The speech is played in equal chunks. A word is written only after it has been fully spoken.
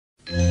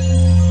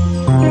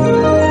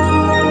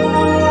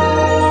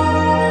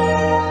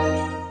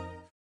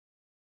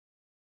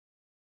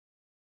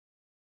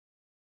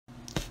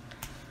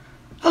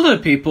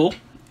Hello people,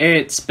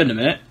 it's been a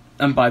minute,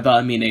 and by that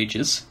I mean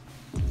ages.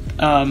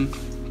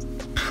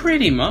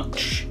 Pretty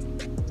much,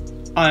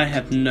 I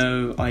have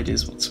no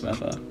ideas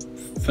whatsoever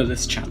for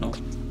this channel.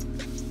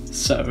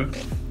 So,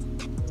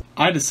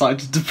 I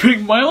decided to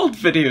bring my old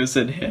videos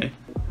in here.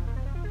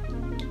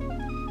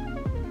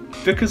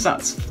 Because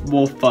that's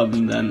more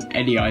fun than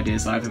any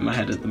ideas I have in my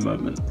head at the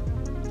moment.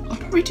 I'll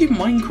probably do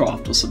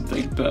Minecraft or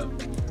something, but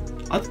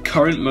at the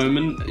current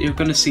moment, you're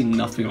going to see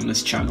nothing on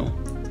this channel.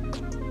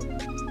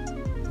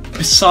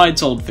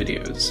 Besides old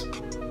videos.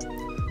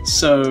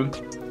 So,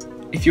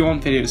 if you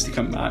want videos to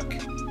come back,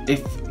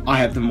 if I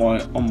have them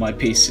on my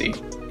PC,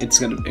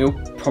 it'll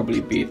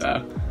probably be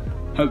there.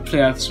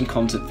 Hopefully I have some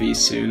content for you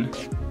soon.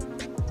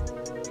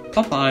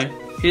 Bye bye.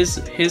 Here's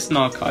an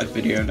archive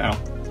video now.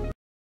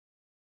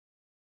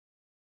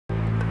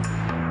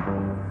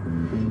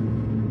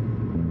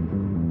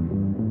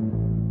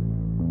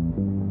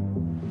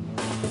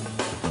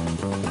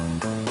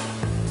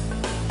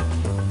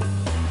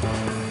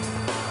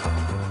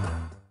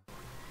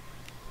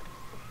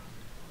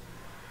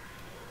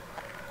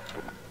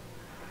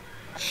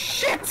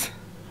 Shit!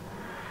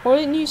 Why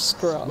didn't you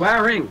scrub?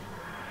 Swearing!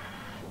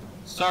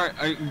 Sorry,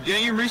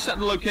 can you reset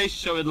the location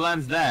so it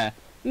lands there?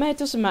 Man, it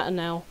doesn't matter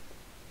now.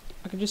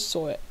 I can just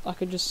sort it. I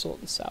can just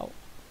sort this out.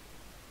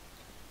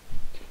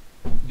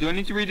 Do I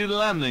need to redo the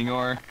landing,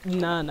 or...?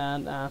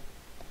 Nah.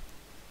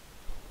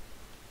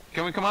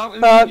 Can we come out?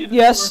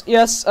 Yes,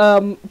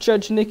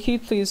 Judge Nicky,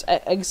 please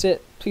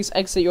exit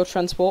your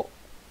transport.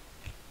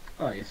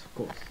 Oh yes, of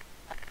course.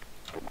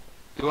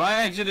 Do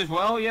I exit as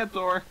well yet,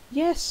 or...?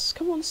 Yes,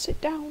 come on, sit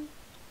down.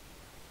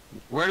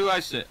 Where do I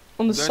sit?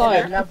 On the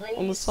side.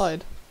 On the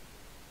side.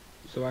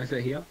 So I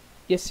sit here?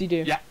 Yes, you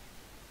do. Yeah.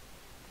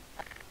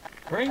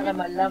 Hello,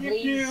 my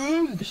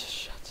lovelies.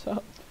 Shut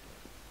up.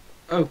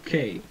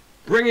 Okay.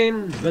 Bring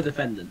in the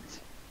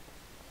defendant.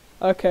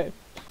 Okay.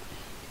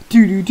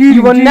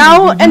 You are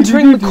now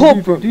entering the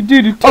courtroom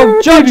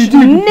of Judge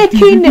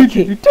Nicky.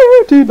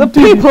 The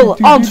people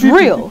aren't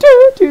real.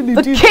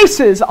 The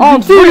cases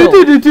aren't real.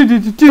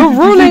 The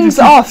rulings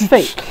are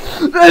fake.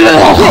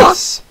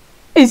 This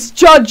is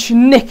Judge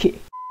Nicky.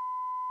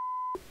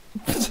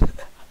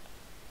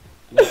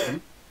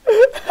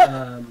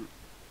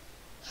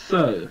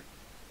 So,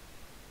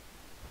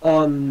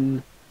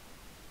 on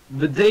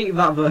the date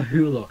that the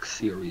WhatsASherlock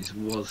series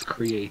was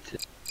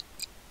created,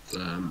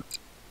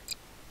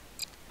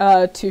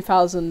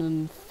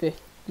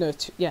 2005. No,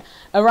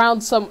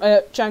 around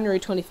January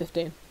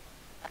 2015.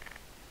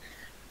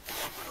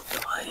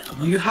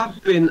 you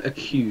have been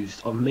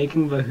accused of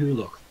making the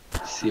WhatsAsherlock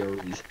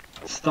series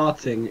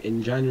starting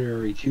in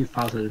January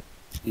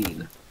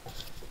 2015.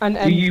 And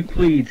Do you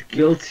plead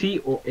guilty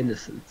or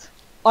innocent?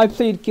 I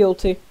plead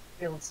guilty.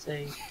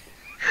 Guilty.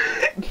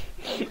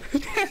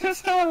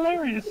 That's so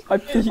hilarious. I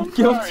plead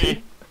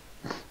guilty.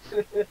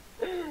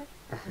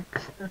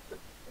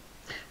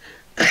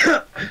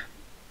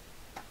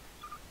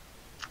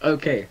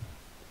 Okay.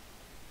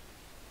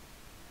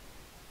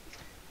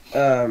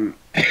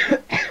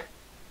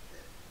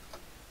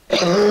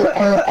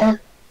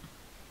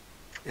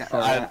 Yeah,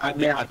 Sorry,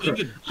 I think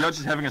the judge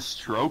is having a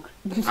stroke.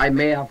 I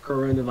may have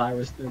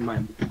coronavirus in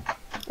my...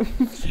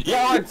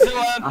 Yeah, alright,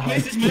 so,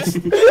 case dismissed.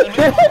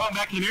 I'm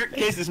back in here,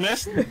 case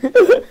dismissed.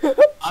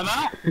 I'm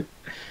out.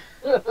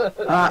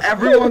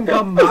 Everyone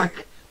come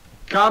back.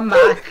 Come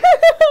back.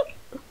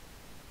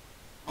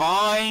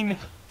 Fine.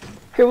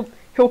 He'll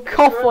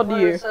cough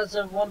on you. Has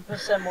a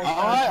 1% more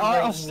Alright,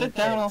 I'll sit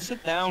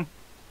down,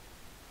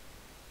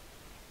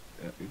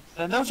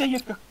 Don't say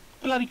you've got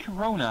bloody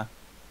corona.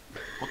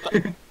 What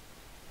the?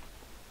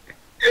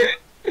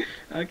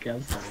 Okay,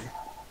 I'm sorry.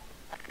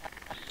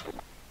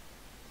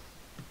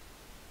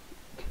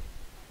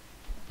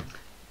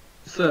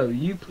 So,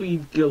 you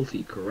plead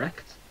guilty,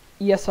 correct?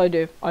 Yes, I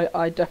do.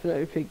 I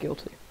definitely plead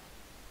guilty.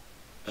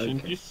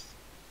 Okay.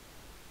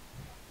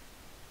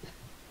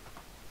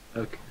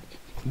 Okay.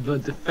 The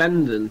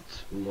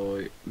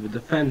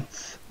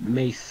defense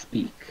may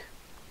speak.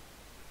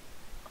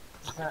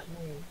 Is that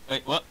me?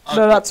 Wait, what?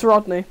 No, that's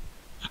Rodney.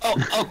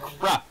 Oh,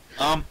 crap.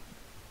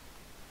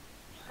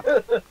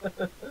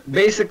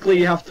 Basically,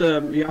 you have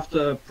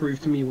to prove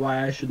to me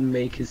why I should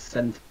make his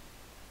sentence.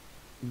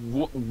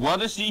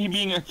 What is he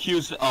being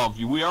accused of?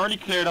 We already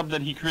cleared up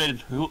that he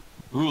created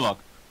WhatsAsherlock.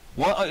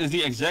 What is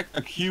the exact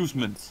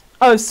accusement?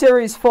 Oh,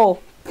 Series 4.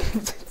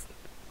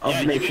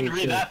 Yeah, you didn't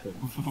read that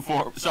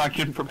before, so I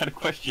couldn't prepare a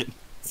question.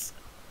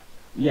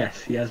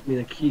 Yes, he has been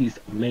accused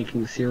of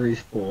making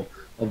Series 4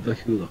 of the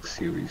WhatsAsherlock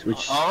series,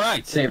 which,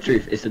 alright. to say the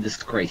truth, is a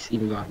disgrace,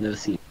 even though I've never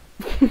seen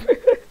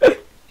it.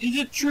 Is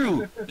it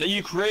true that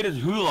you created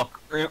WhatsAsherlock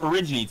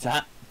originally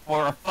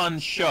for a fun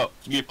show,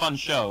 to be a fun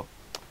show?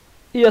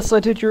 Yes, I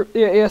did.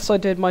 Yes, I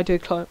did. My dear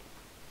client.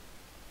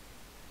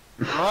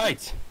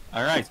 Alright.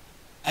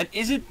 And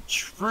is it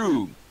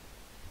true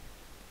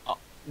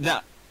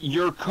that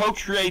your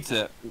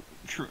co-creator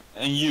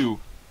and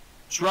you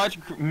tried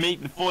to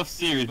make the fourth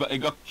series, but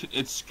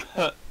it's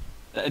cut?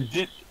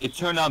 It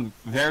turned out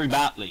very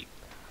badly.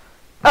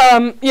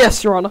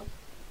 Yes, Your Honor.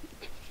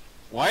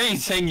 Why are you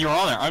saying Your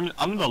Honor?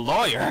 I'm the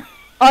lawyer.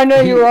 I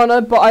know, Your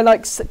Honor, but I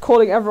like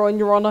calling everyone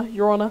Your Honor,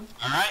 Your Honor.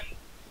 Alright?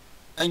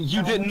 And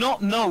you did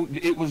not know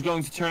it was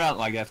going to turn out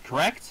like that,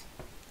 correct?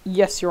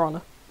 Yes, Your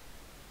Honor.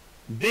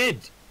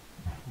 Did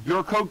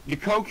the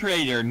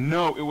co-creator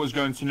know it was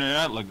going to turn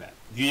out like that?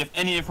 Do you have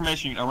any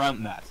information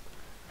around that?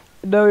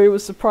 No, he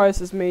was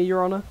surprised as me,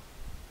 Your Honor.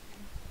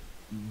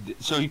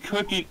 So he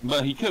could be,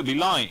 but he could be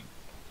lying.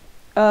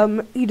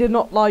 He did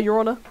not lie, Your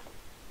Honor.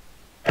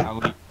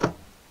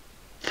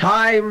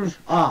 Time's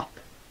up.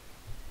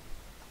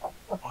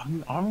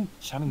 I'm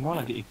sounding more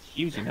like the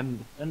accusing than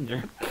the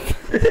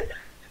defender.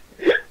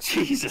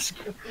 Jesus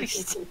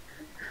Christ.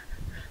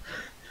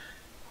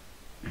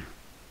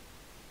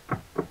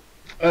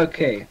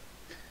 Okay,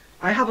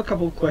 I have a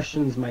couple of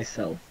questions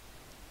myself.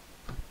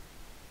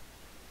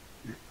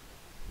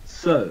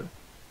 So,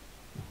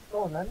 Go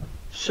on then.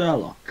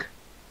 Sherlock,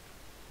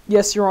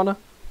 Yes, Your Honor.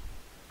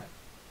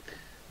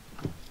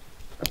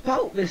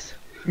 about this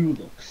Who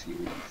Look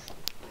series,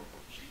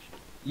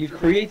 you've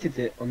created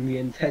it on the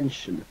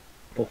intention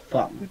for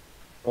fun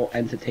or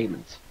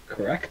entertainment,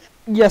 correct?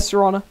 Yes,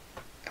 Your Honor.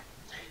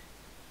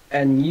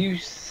 And you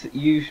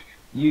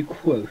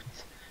quote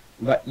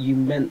that you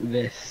meant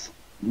this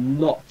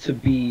not to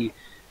be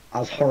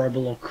as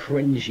horrible or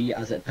cringy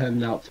as it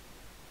turned out.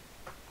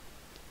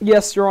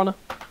 Yes, Your Honor.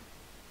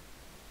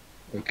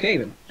 Okay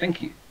then,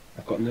 thank you.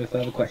 I've got no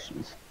further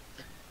questions.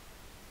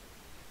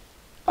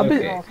 I've been-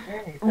 Okay, Ask me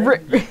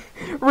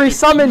anything.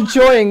 Reese, I'm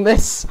enjoying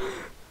this.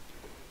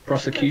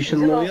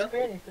 prosecution You didn't lawyer, ask me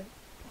anything.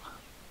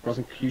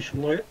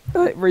 prosecution lawyer,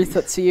 Reese,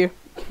 that's to you.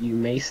 you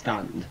may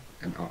stand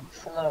and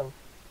answer. Hello.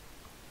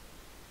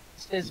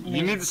 This is me.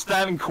 You need to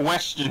stand and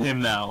question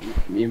him now.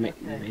 You may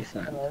Okay,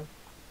 stand. hello.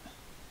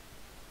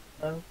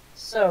 Hello.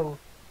 So,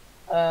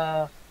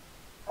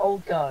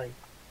 old guy.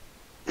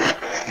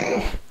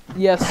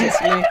 Yes, it's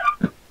me.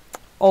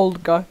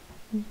 Old guy.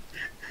 Is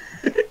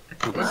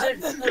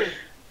it true?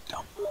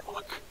 Dumb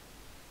fuck.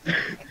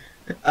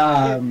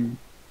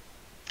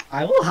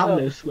 I will have So-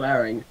 no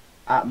swearing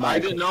at my. I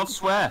did not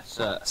swear,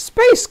 sir.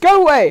 Space,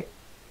 go away!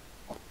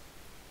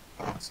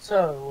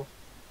 So,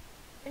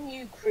 when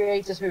you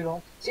created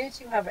Hoodlum, did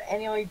you have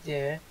any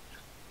idea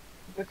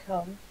to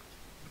become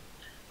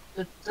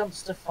the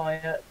dumpster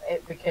fire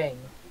it became?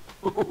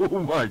 Oh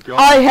my god.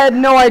 I had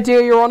no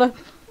idea, Your Honor.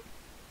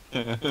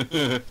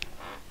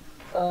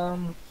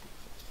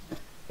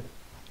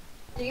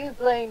 Do you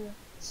blame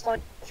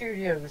Slide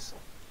Studios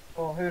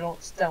for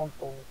Hoodlum's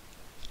downfall?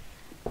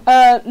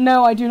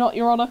 No, I do not,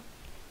 Your Honor.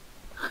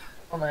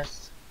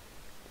 Honest.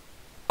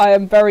 I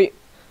am very,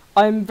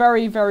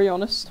 very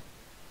honest.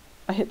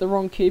 I hit the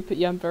wrong key, but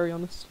yeah, I'm very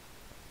honest.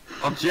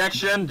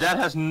 Objection, that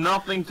has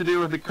nothing to do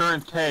with the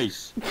current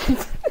case.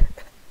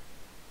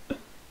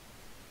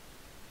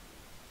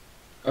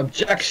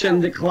 Objection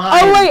declined.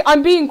 Oh wait,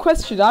 I'm being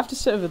questioned. I have to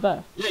sit over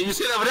there. Yeah, you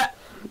sit over there.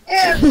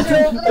 Yeah,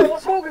 so,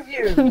 what's wrong with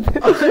you?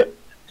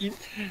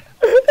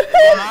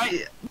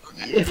 Alright.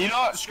 You know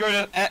what, screw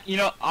it. You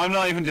know, I'm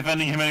not even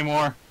defending him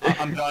anymore.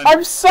 I'm done.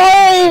 I'm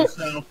sorry.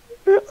 So,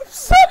 I'm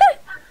sorry.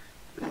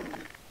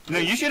 no,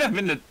 you should have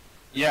been the...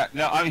 Yeah,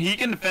 no, I mean, he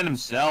can defend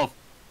himself.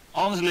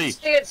 Honestly.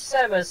 Sit,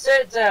 Simon,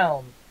 sit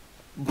down.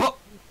 But...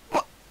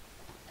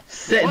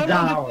 Sit why am I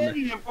down.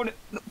 defending him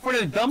for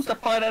the dumpster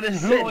fire that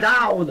is Sit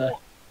down.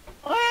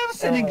 I am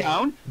sitting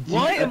down.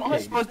 Why am I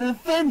Okay. supposed to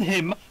defend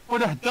him for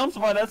the dumpster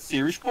fire that's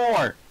Series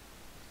 4?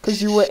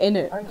 Because you were in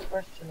it. I'm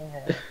questioning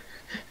it.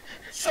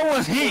 So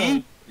was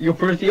he. You're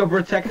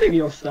protecting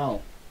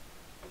yourself.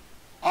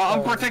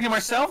 I'm protecting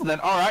myself then.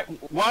 All right.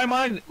 Why am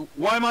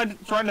I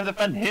trying to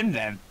defend him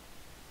then?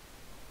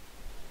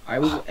 I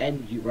will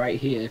end you right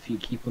here if you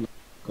keep on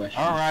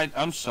questions. All right.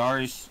 I'm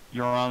sorry,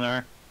 Your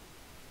Honor.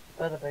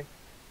 Better be.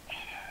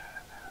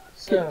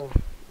 So,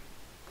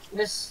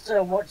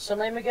 Mr. What's your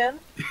name again?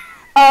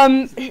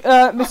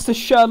 Mr.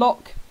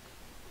 Sherlock.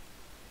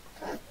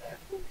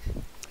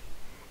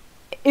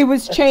 It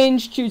was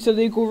changed due to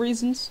legal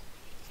reasons.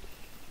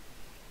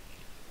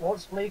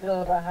 What's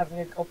legal about having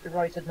a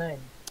copyrighted name?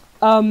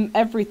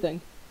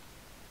 Everything.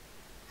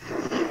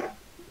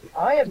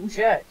 I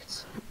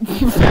object.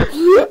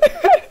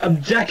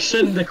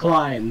 Objection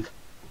declined.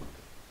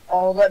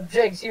 I'll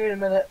object you in a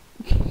minute.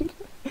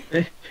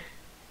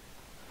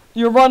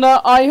 Your Honor,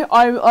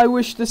 I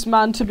wish this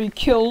man to be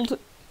killed.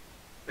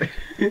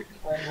 Wait,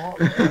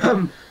 what?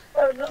 Um,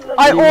 No.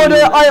 I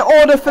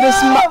order for this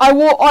I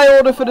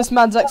order for this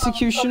man's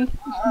execution.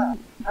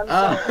 I'm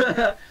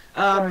sorry.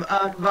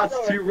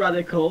 That's too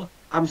radical.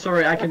 I'm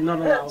sorry, I cannot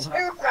allow that.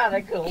 Too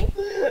radical.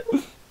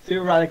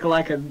 Too radical,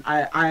 Can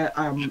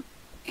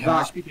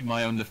I speak in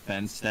my own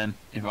defense then?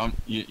 If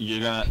you're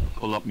gonna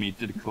pull up me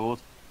to the court,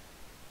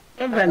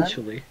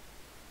 eventually.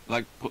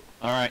 like, all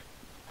right.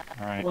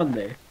 One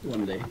day.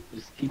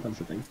 Just keep on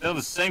sitting. Still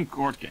the same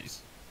court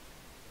case.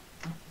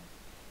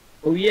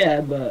 Oh yeah,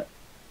 but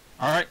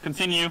All right,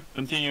 continue.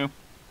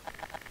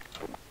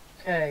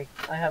 Okay,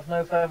 I have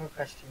no further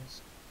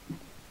questions.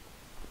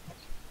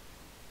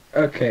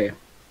 okay.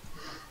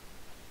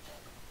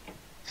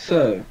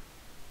 So,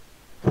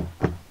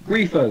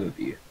 brief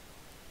overview.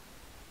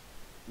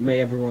 May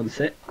everyone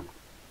sit.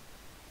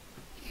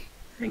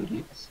 Thank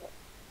you.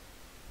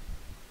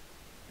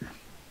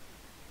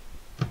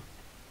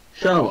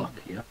 Sherlock,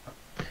 yeah,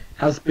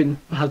 has been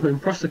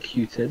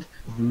prosecuted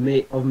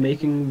of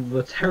making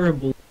the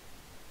terrible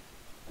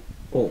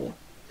law.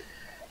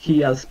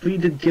 He has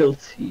pleaded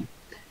guilty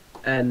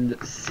and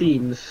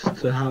seems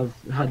to have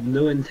had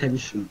no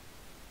intention.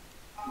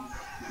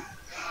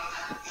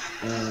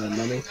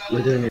 Money,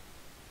 we're doing it.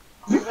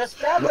 You've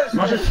established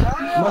this.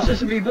 Może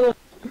się mi było.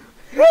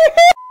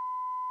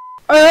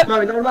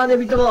 Mamy normalnie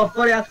mi to było w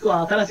porządku,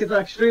 a teraz jest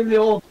to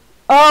extremely old.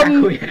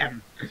 Dziękuję.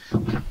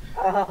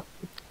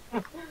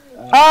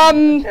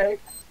 Okay.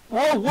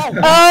 Whoa!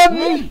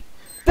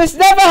 This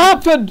never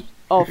happened!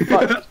 Oh,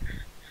 fuck.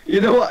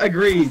 You know what?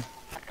 Agreed.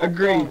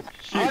 Agreed.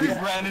 I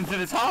just ran into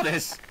the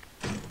TARDIS.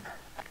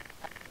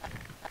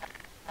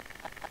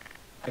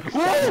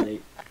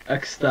 Exterminate.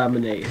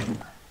 Exterminate him.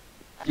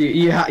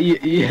 You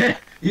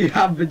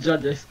have the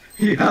judges.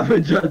 You have the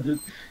judges.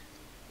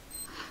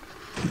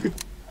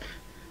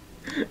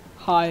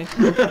 Hi.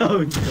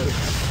 Oh no.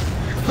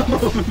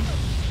 Oh.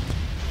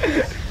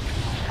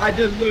 I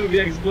just knew the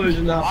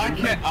explosion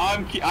happened.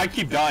 I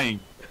keep dying.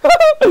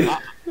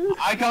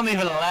 I can't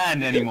even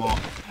land anymore.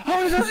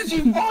 How did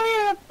you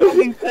fire that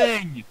fucking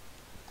thing?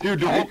 Dude,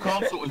 the whole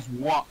console is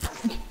what?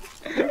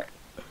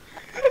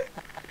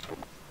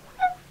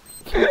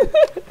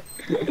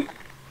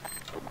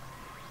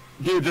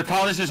 Dude, the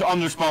TARDIS is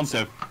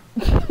unresponsive.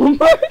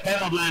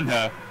 Cannot land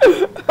her.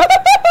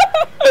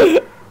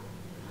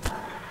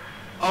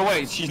 Oh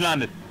wait, she's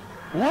landed.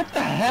 What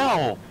the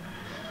hell?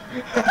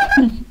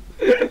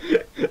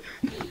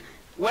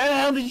 Where the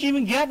hell did you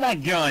even get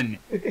that gun?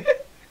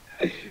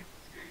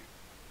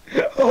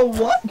 Oh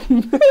what?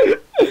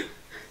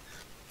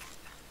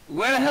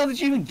 Where the hell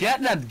did you even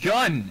get that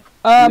gun?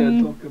 We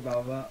don't talk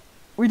about that.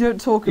 We don't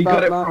talk He about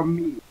got it that. from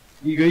me.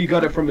 You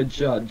got it from a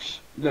judge.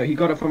 No, he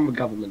got it from the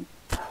government.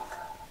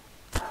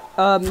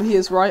 He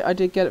is right, I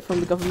did get it from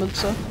the government,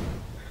 sir.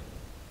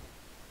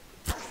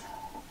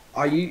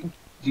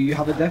 Do you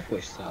have a death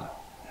wish, sir?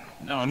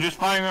 No, I'm just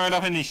firing right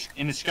up in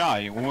the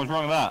sky. What's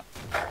wrong with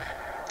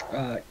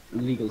that?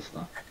 Legal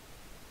stuff.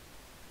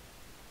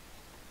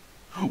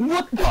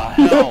 What the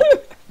hell?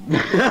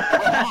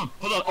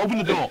 Hold on, open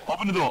the door,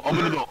 open the door,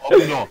 open the door, open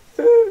the door.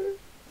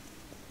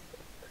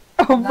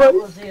 Oh And that my...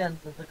 was the end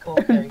of the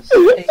court case.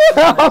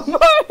 Oh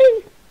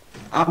my...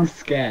 I'm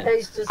scared.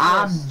 Case dismissed.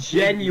 I'm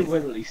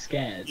genuinely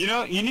scared. You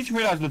know, you need to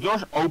realize the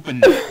door's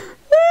open.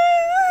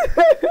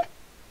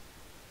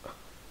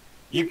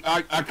 You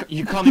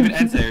can't even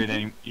enter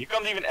anything. You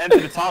can't even enter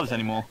the TARDIS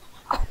anymore.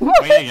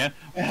 Wait again.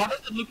 Wait, how does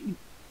it look?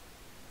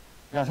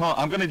 Guys, hold on.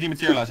 I'm gonna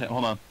dematerialize it.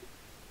 Hold on.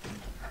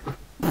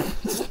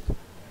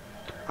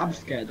 I'm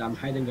scared. I'm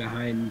hiding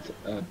behind.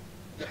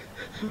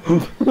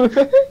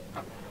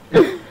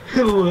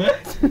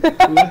 What?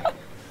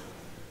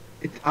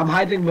 I'm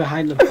hiding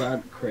behind the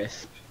burnt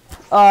crisp.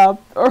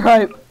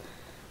 Alright.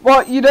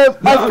 Well, you know,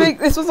 I No. think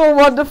this was a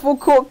wonderful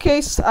court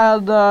case,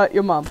 and,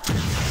 your mum.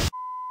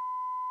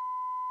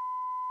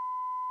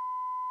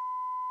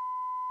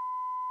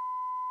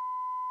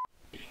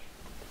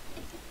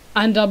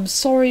 And I'm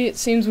sorry, it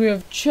seems we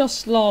have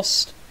just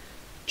lost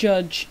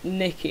Judge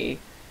Nicky.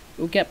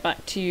 We'll get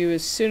back to you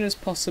as soon as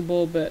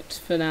possible, but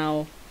for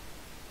now,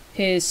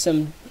 here's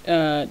some,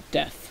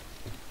 death.